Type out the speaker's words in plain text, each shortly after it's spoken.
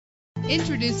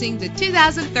Introducing the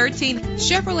 2013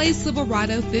 Chevrolet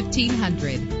Silverado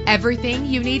 1500. Everything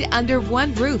you need under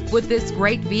one roof with this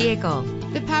great vehicle.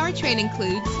 The powertrain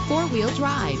includes four-wheel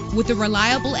drive with a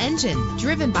reliable engine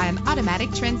driven by an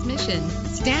automatic transmission.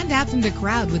 Stand out from the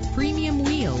crowd with premium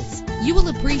wheels. You will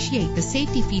appreciate the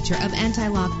safety feature of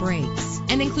anti-lock brakes.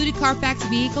 An included Carfax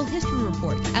Vehicle History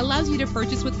Report allows you to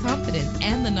purchase with confidence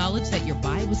and the knowledge that your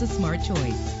buy was a smart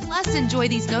choice. Plus, enjoy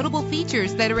these notable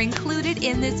features that are included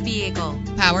in this vehicle: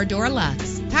 power door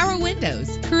locks, power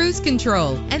windows, cruise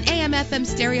control, an AM/FM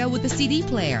stereo with a CD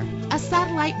player, a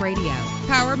satellite radio,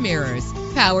 power mirrors,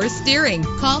 power steering.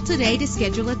 Call today to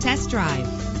schedule a test drive.